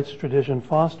states' rights tradition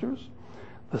fosters.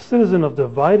 The citizen of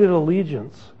divided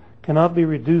allegiance cannot be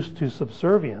reduced to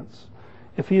subservience.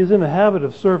 If he is in the habit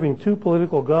of serving 2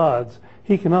 political gods,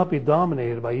 he cannot be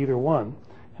dominated by either one.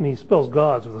 And he spells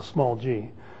gods with a small g.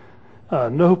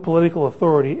 No political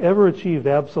authority ever achieved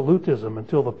absolutism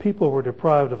until the people were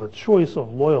deprived of a choice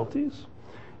of loyalties.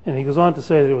 And he goes on to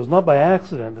say that it was not by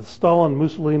accident that Stalin,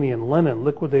 Mussolini, and Lenin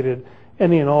liquidated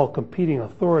any and all competing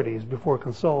authorities before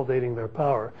consolidating their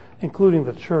power, including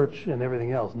the church and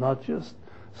everything else, not just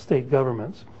state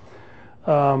governments.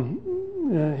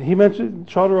 He mentioned,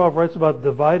 Chodorow writes about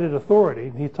divided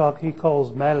authority. He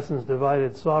calls Madison's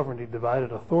divided sovereignty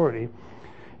divided authority.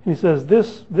 And he says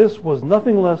this was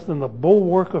nothing less than the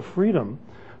bulwark of freedom,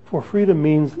 for freedom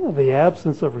means the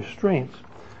absence of restraint.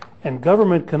 And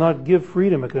government cannot give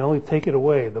freedom, it can only take it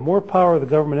away. The more power the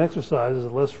government exercises, the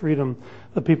less freedom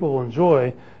the people will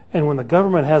enjoy. And when the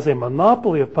government has a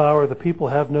monopoly of power, the people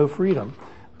have no freedom.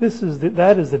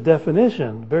 That is the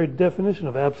definition, very definition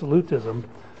of absolutism,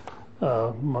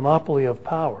 monopoly of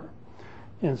power.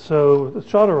 And so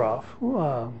Chodorow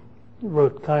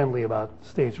wrote kindly about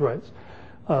states' rights.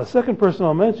 Second person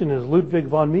I'll mention is Ludwig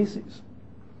von Mises,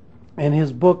 and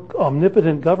his book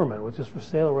Omnipotent Government, which is for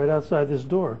sale right outside this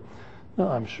door,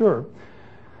 I'm sure.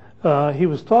 He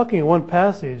was talking in one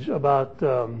passage about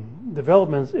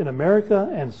developments in America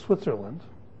and Switzerland,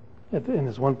 in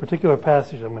this one particular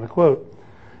passage I'm going to quote,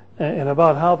 and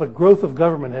about how the growth of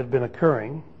government had been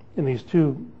occurring in these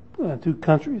two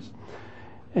countries.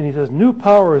 And he says, new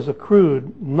power is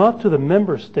accrued not to the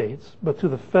member states, but to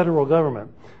the federal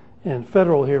government. And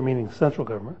federal here meaning central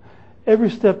government. Every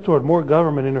step toward more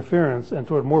government interference and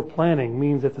toward more planning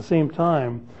means at the same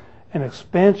time an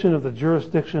expansion of the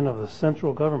jurisdiction of the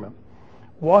central government.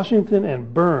 Washington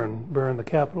and Bern, the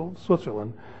capital of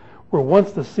Switzerland, were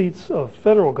once the seats of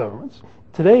federal governments.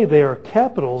 Today they are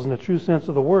capitals in the true sense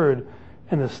of the word,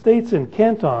 and the states and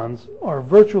cantons are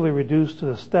virtually reduced to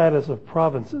the status of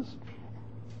provinces.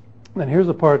 And here's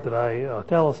the part that I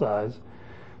italicized,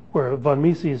 where von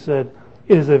Mises said,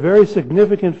 "It is a very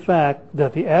significant fact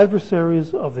that the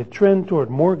adversaries of the trend toward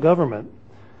more government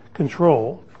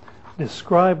control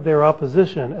describe their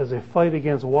opposition as a fight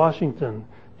against Washington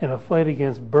and a fight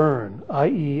against Berne,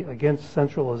 i.e. against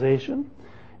centralization.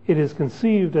 It is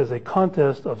conceived as a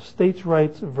contest of states'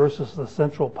 rights versus the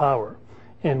central power,"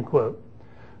 end quote.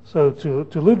 So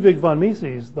to Ludwig von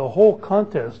Mises, the whole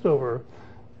contest over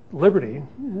liberty,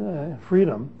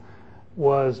 freedom,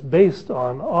 was based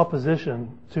on opposition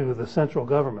to the central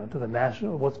government, to the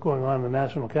national, what's going on in the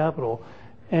national capital,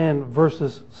 and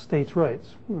versus states'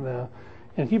 rights.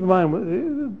 And keep in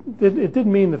mind, it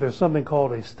didn't mean that there's something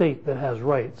called a state that has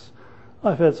rights.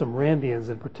 I've had some Randians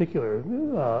in particular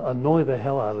annoy the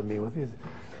hell out of me with these.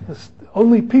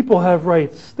 Only people have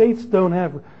rights. States don't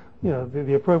have.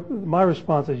 My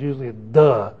response is usually a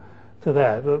duh to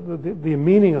that. The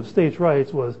meaning of states'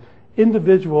 rights was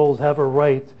individuals have a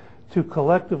right to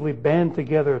collectively band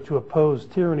together to oppose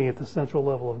tyranny at the central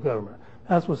level of government.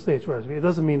 That's what states' rights mean. It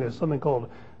doesn't mean there's something called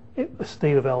a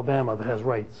state of Alabama that has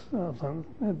rights.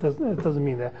 It doesn't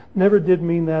mean that. Never did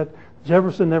mean that.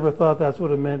 Jefferson never thought that's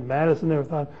what it meant. Madison never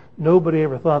thought. Nobody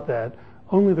ever thought that.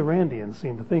 Only the Randians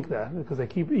seem to think that because they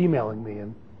keep emailing me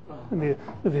and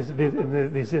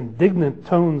these indignant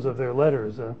tones of their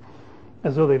letters,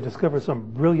 as though they've discovered some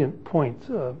brilliant point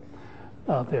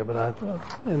out there.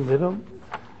 And they don't.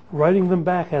 Writing them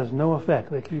back has no effect.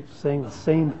 They keep saying the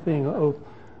same thing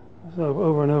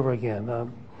over and over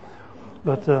again.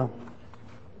 But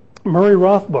Murray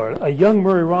Rothbard, a young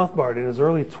Murray Rothbard in his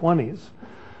early 20s,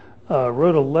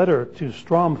 wrote a letter to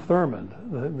Strom Thurmond,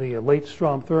 the late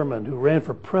Strom Thurmond, who ran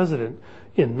for president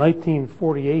in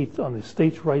 1948 on the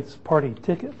States' Rights Party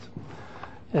ticket.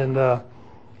 And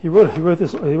he wrote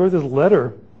this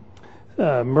letter.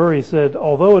 Murray said,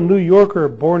 "Although a New Yorker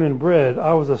born and bred,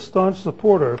 I was a staunch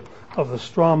supporter of the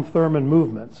Strom Thurmond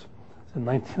movements." In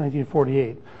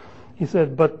 1948. He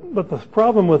said, but the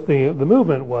problem with the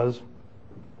movement was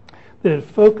that it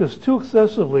focused too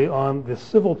excessively on the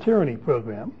civil tyranny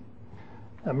program.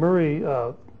 Murray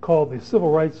called the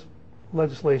civil rights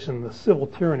legislation the civil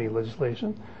tyranny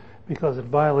legislation because it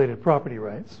violated property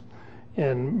rights.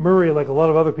 And Murray, like a lot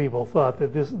of other people, thought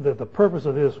that the purpose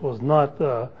of this was not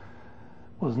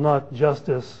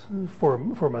justice for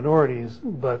minorities,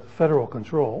 but federal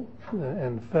control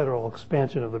and federal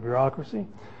expansion of the bureaucracy.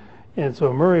 And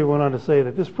so Murray went on to say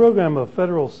that this program of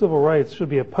federal civil rights should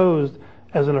be opposed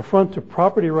as an affront to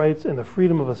property rights and the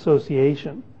freedom of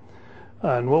association.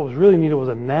 And what was really needed was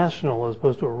a national as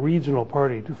opposed to a regional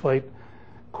party to fight,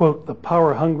 quote, the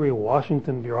power-hungry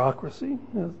Washington bureaucracy.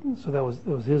 So that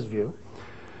was his view.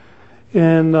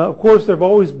 And of course, there have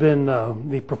always been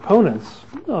the proponents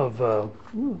of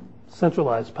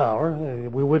centralized power.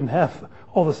 We wouldn't have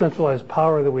all the centralized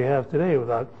power that we have today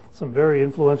without some very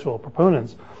influential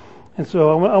proponents. And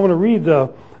so I want to read a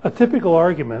typical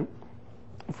argument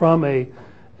from a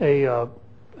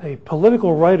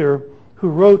political writer who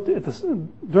wrote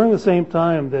during the same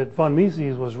time that von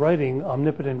Mises was writing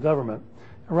Omnipotent Government,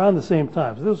 around the same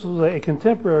time. So this was a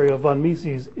contemporary of von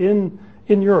Mises in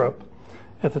Europe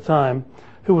at the time,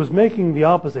 who was making the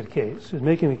opposite case. He was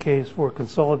making the case for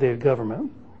consolidated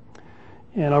government.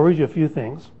 And I'll read you a few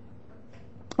things.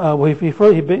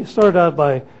 He started out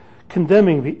by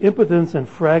condemning the impotence and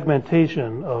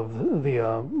fragmentation of he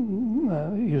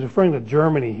was referring to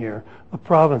Germany here, the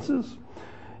provinces.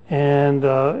 And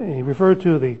he referred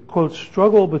to the, quote,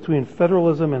 struggle between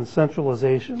federalism and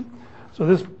centralization. So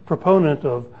this proponent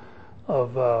of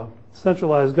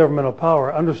centralized governmental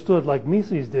power understood, like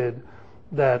Mises did,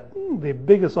 that the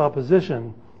biggest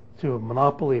opposition to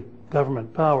monopoly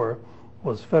government power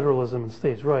was federalism and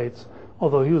states' rights.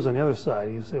 Although he was on the other side,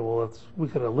 he would say, well, we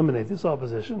could eliminate this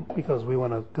opposition because we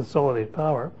want to consolidate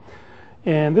power.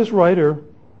 And this writer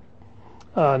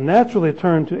naturally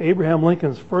turned to Abraham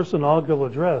Lincoln's first inaugural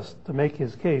address to make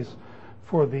his case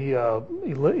for the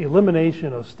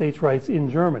elimination of states' rights in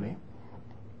Germany.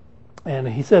 And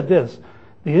he said this: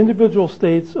 the individual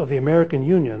states of the American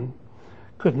Union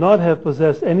could not have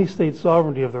possessed any state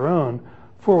sovereignty of their own,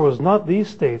 for it was not these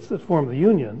states that formed the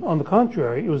Union. On the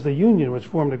contrary, it was the Union which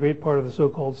formed a great part of the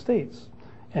so-called states,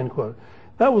 end quote.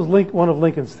 That was one of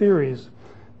Lincoln's theories,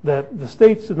 that the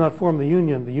states did not form the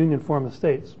Union formed the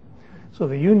states. So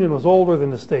the Union was older than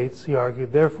the states, he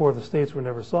argued, therefore the states were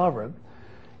never sovereign.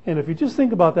 And if you just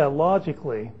think about that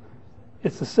logically,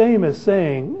 it's the same as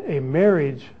saying a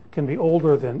marriage can be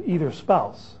older than either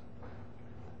spouse.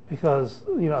 because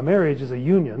a marriage is a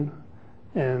union,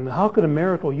 and how could a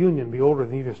marital union be older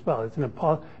than either spouse?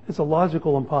 It's a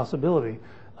logical impossibility.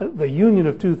 The union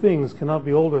of two things cannot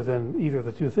be older than either of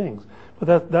the two things.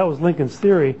 But that was Lincoln's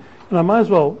theory, and I might as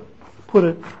well put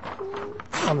it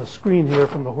on the screen here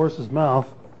from the horse's mouth.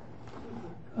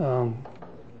 I'm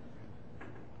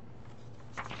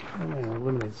going to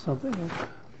eliminate something here.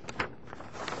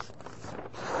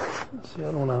 Let's see,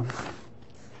 I don't want to.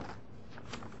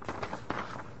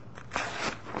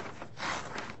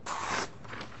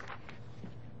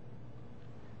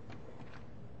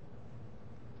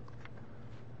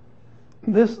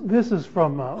 This is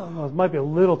from, it might be a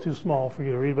little too small for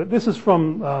you to read, but this is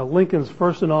from Lincoln's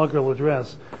first inaugural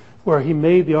address, where he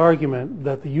made the argument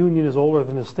that the Union is older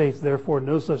than the states, therefore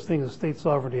no such thing as state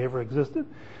sovereignty ever existed.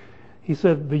 He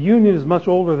said, the Union is much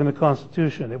older than the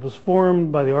Constitution. It was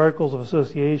formed by the Articles of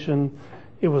Association.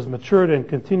 It was matured and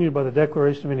continued by the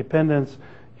Declaration of Independence.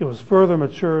 It was further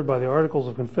matured by the Articles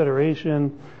of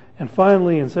Confederation. And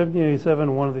finally, in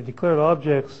 1787, one of the declared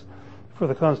objects for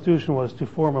the Constitution was to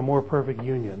form a more perfect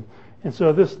union. And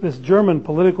so this German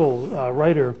political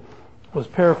writer was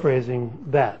paraphrasing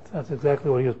that. That's exactly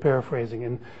what he was paraphrasing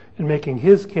in making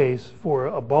his case for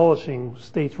abolishing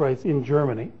states' rights in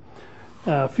Germany.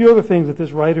 A few other things that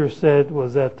this writer said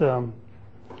was that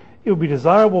it would be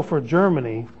desirable for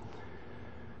Germany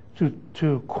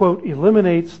to quote,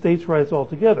 eliminate states' rights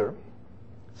altogether.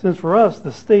 Since for us,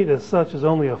 the state as such is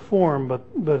only a form, but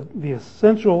the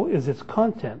essential is its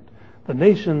content. The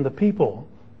nation, the people,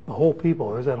 the whole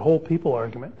people. There's that whole people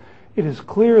argument. It is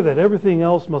clear that everything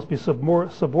else must be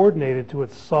subordinated to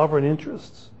its sovereign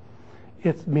interests,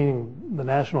 its meaning the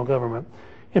national government.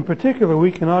 In particular,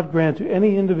 we cannot grant to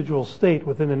any individual state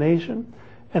within a nation,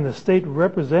 and the state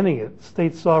representing it,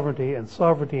 state sovereignty and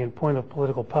sovereignty in point of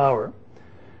political power.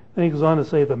 Then he goes on to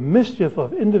say, the mischief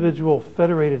of individual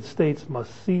federated states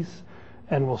must cease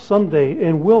and will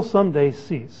someday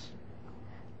cease.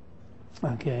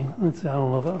 Okay, let's see, I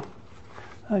don't know if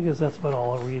I guess that's about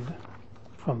all I'll read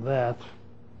from that.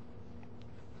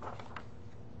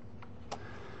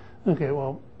 Okay,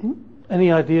 well,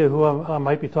 any idea who I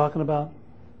might be talking about?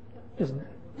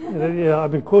 Yeah,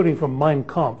 I've been quoting from Mein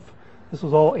Kampf. This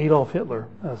was all Adolf Hitler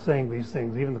saying these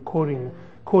things, even the quoting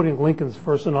Lincoln's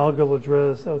first inaugural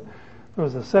address. There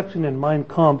was a section in Mein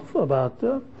Kampf about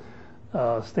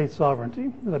state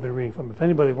sovereignty that I've been reading from. If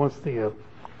anybody wants the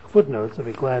footnotes, I'd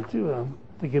be glad to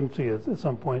give them to you at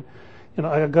some point.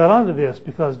 I got onto this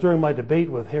because during my debate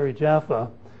with Harry Jaffa,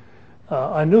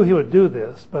 I knew he would do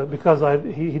this, but because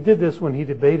he did this when he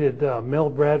debated Mel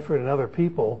Bradford and other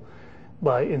people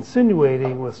by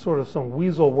insinuating with sort of some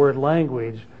weasel word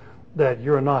language that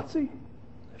you're a Nazi.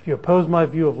 If you oppose my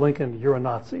view of Lincoln, you're a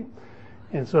Nazi.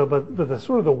 And so, but the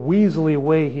sort of the weaselly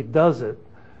way he does it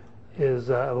is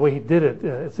the way he did it.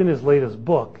 It's in his latest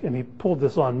book, and he pulled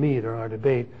this on me during our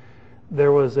debate.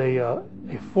 There was a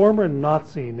former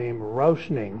Nazi named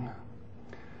Rauschning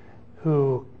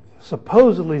who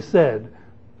supposedly said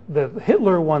that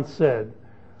Hitler once said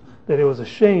that it was a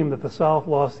shame that the South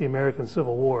lost the American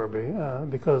Civil War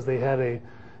because they had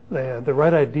the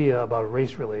right idea about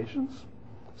race relations.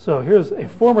 So here's a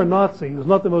former Nazi who's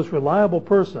not the most reliable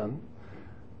person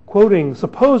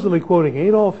supposedly quoting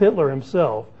Adolf Hitler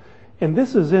himself, and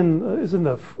this is in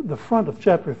the front of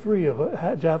chapter 3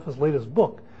 of Jaffa's latest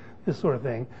book, this sort of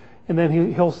thing. And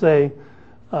then he'll say,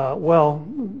 well,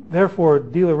 therefore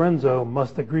DiLorenzo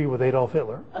must agree with Adolf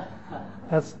Hitler.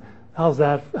 How's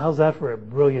that for a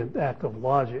brilliant act of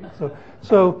logic?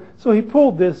 So he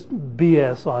pulled this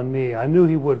BS on me. I knew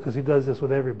he would because he does this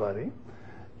with everybody.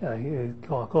 He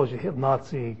calls you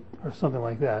Nazi or something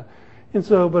like that. And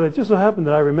so, but it just so happened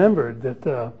that I remembered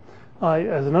that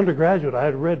as an undergraduate, I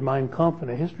had read Mein Kampf in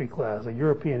a history class, a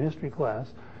European history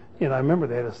class, and I remember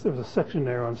there was a section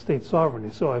there on state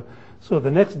sovereignty. So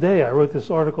the next day, I wrote this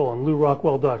article on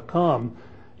LouRockwell.com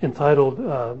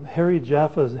entitled "Harry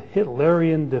Jaffa's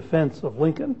Hitlerian Defense of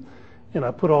Lincoln," and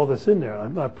I put all this in there.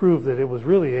 I proved that it was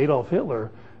really Adolf Hitler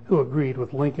who agreed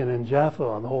with Lincoln and Jaffa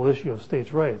on the whole issue of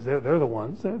states' rights. They're the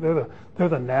ones. They're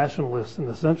the nationalists and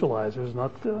the centralizers,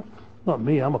 not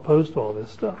me. I'm opposed to all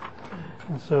this stuff.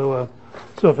 And so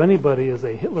if anybody is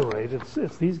a Hitlerite,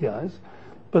 it's these guys.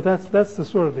 But that's the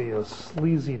sort of the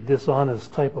sleazy,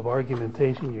 dishonest type of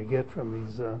argumentation you get from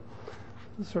these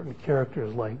certain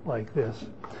characters like this.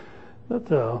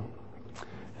 But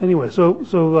anyway, so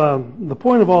the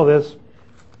point of all this,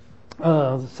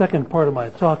 the second part of my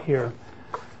talk here,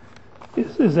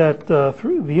 is that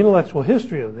through the intellectual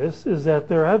history of this, is that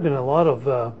there have been a lot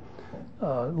of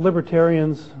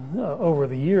libertarians over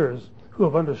the years who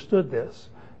have understood this,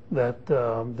 that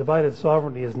divided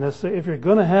sovereignty is necessary. If you're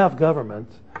going to have government,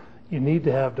 you need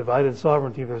to have divided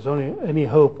sovereignty if there's only any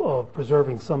hope of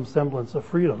preserving some semblance of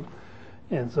freedom.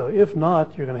 And so if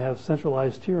not, you're going to have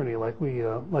centralized tyranny like we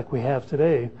have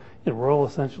today, and we're all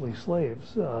essentially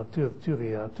slaves to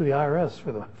the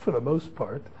IRS for the most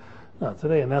part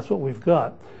today, and that's what we've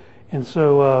got. And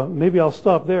so maybe I'll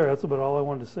stop there. That's about all I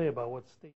wanted to say about what state.